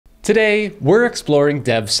Today, we're exploring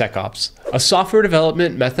DevSecOps, a software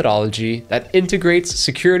development methodology that integrates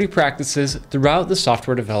security practices throughout the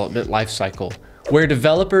software development lifecycle, where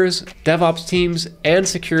developers, DevOps teams, and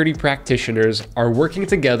security practitioners are working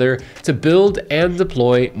together to build and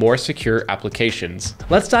deploy more secure applications.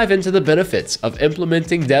 Let's dive into the benefits of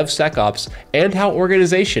implementing DevSecOps and how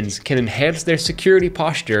organizations can enhance their security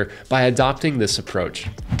posture by adopting this approach.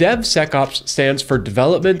 DevSecOps stands for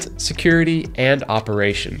Development, Security, and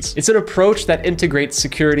Operations. It's an approach that integrates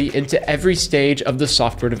security into every stage of the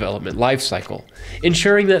software development lifecycle,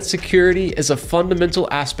 ensuring that security is a fundamental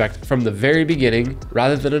aspect from the very beginning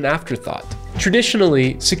rather than an afterthought.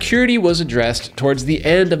 Traditionally, security was addressed towards the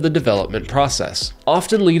end of the development process,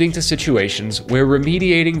 often leading to situations where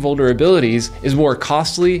remediating vulnerabilities is more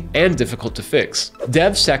costly and difficult to fix.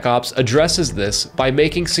 DevSecOps addresses this by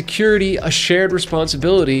making security a shared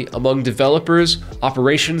responsibility among developers,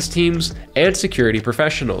 operations teams, and security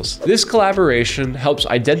professionals. This collaboration helps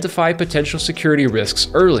identify potential security risks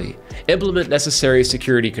early, implement necessary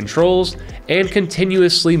security controls, and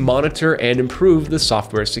continuously monitor and improve the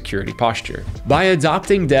software security posture. By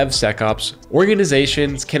adopting DevSecOps,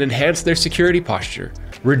 organizations can enhance their security posture,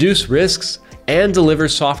 reduce risks, and deliver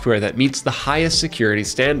software that meets the highest security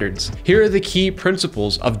standards. Here are the key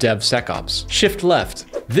principles of DevSecOps. Shift left.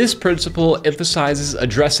 This principle emphasizes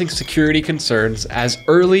addressing security concerns as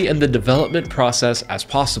early in the development process as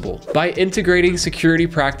possible. By integrating security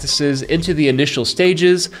practices into the initial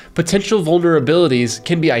stages, potential vulnerabilities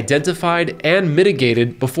can be identified and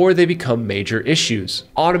mitigated before they become major issues.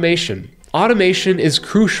 Automation. Automation is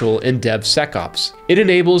crucial in DevSecOps. It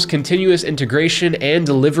enables continuous integration and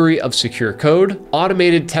delivery of secure code,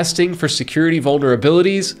 automated testing for security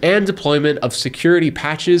vulnerabilities, and deployment of security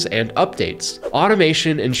patches and updates.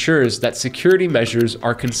 Automation ensures that security measures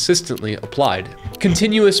are consistently applied.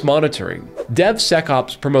 Continuous monitoring.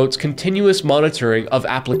 DevSecOps promotes continuous monitoring of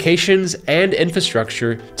applications and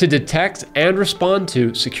infrastructure to detect and respond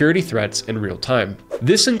to security threats in real time.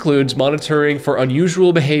 This includes monitoring for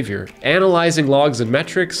unusual behavior, analyzing logs and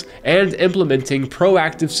metrics, and implementing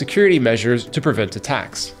proactive security measures to prevent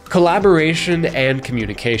attacks. Collaboration and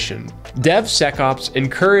communication. DevSecOps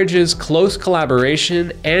encourages close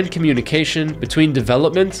collaboration and communication between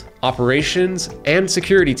development, operations, and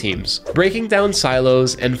security teams. Breaking down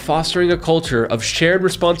silos and fostering a culture of shared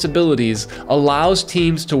responsibilities allows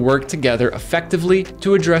teams to work together effectively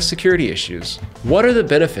to address security issues. What are the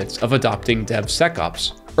benefits of adopting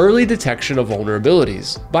DevSecOps? Early detection of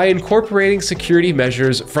vulnerabilities. By incorporating security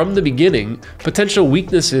measures from the beginning, potential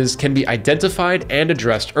weaknesses can be identified and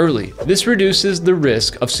addressed early. This reduces the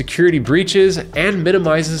risk of security breaches and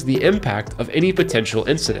minimizes the impact of any potential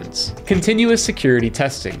incidents. Continuous security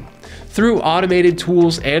testing. Through automated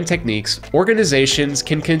tools and techniques, organizations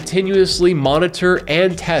can continuously monitor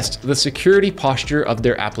and test the security posture of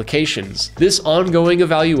their applications. This ongoing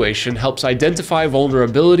evaluation helps identify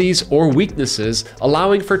vulnerabilities or weaknesses,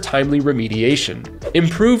 allowing for timely remediation.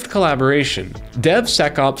 Improved collaboration.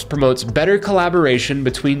 DevSecOps promotes better collaboration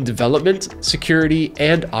between development, security,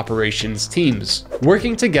 and operations teams.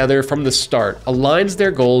 Working together from the start aligns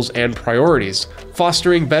their goals and priorities,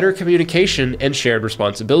 fostering better communication and shared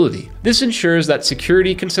responsibility. This ensures that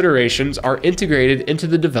security considerations are integrated into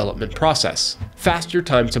the development process. Faster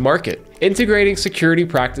time to market. Integrating security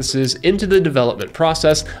practices into the development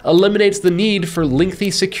process eliminates the need for lengthy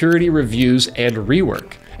security reviews and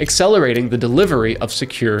rework, accelerating the delivery of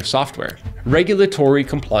secure software. Regulatory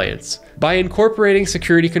compliance. By incorporating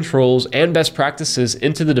security controls and best practices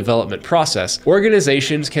into the development process,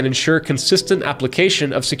 organizations can ensure consistent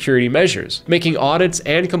application of security measures, making audits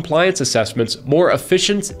and compliance assessments more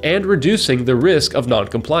efficient and reducing the risk of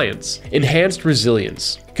non-compliance. Enhanced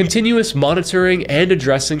resilience. Continuous monitoring and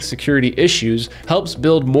addressing security issues helps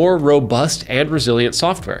build more robust and resilient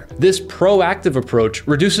software. This proactive approach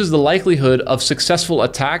reduces the likelihood of successful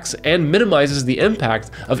attacks and minimizes the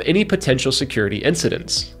impact of any potential security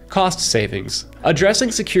incidents. Cost savings.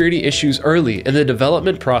 Addressing security issues early in the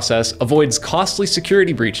development process avoids costly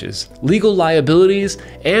security breaches, legal liabilities,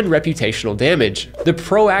 and reputational damage. The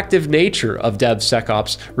proactive nature of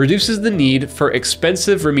DevSecOps reduces the need for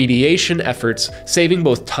expensive remediation efforts, saving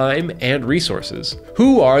both time and resources.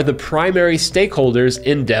 Who are the primary stakeholders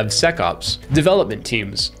in DevSecOps? Development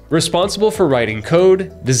teams, responsible for writing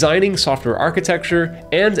code, designing software architecture,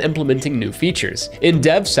 and implementing new features. In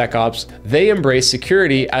DevSecOps, they embrace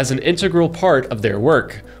security as an integral part of their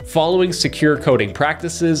work, following secure coding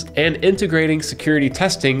practices and integrating security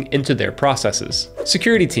testing into their processes.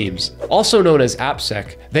 Security teams, also known as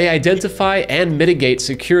AppSec, they identify and mitigate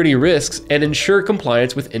security risks and ensure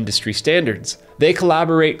compliance with industry standards. They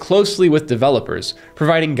collaborate closely with developers,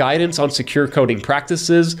 providing guidance on secure coding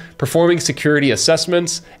practices, performing security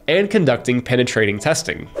assessments, and conducting penetrating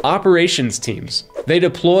testing. Operations teams, they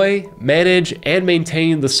deploy, manage, and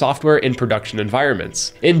maintain the software in production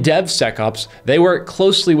environments. In DevSecOps, they work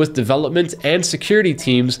closely with development and security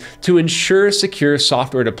teams to ensure secure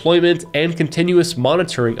software deployment and continuous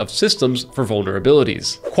monitoring of systems for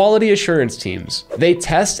vulnerabilities. Quality assurance teams, they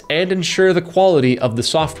test and ensure the quality of the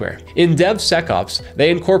software. In DevSecOps, they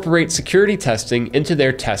incorporate security testing into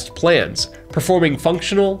their test plans, performing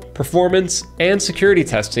functional, performance, and security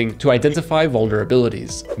testing to identify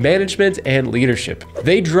vulnerabilities. Management and leadership.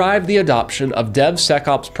 They drive the adoption of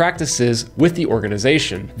DevSecOps practices with the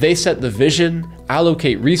organization. They set the vision,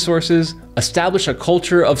 allocate resources, establish a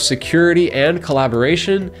culture of security and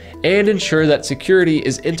collaboration, and ensure that security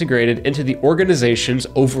is integrated into the organization's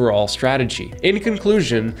overall strategy. In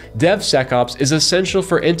conclusion, DevSecOps is essential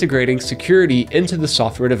for integrating security into the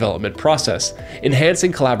software development process,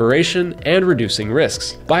 enhancing collaboration and reducing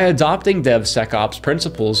risks. By adopting DevSecOps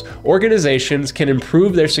principles, organizations can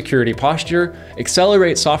improve their security posture,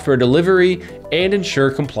 accelerate software delivery, and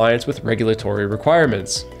ensure compliance with regulatory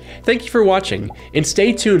requirements. Thank you for watching, and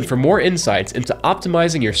stay tuned for more insights into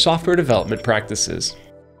optimizing your software development practices.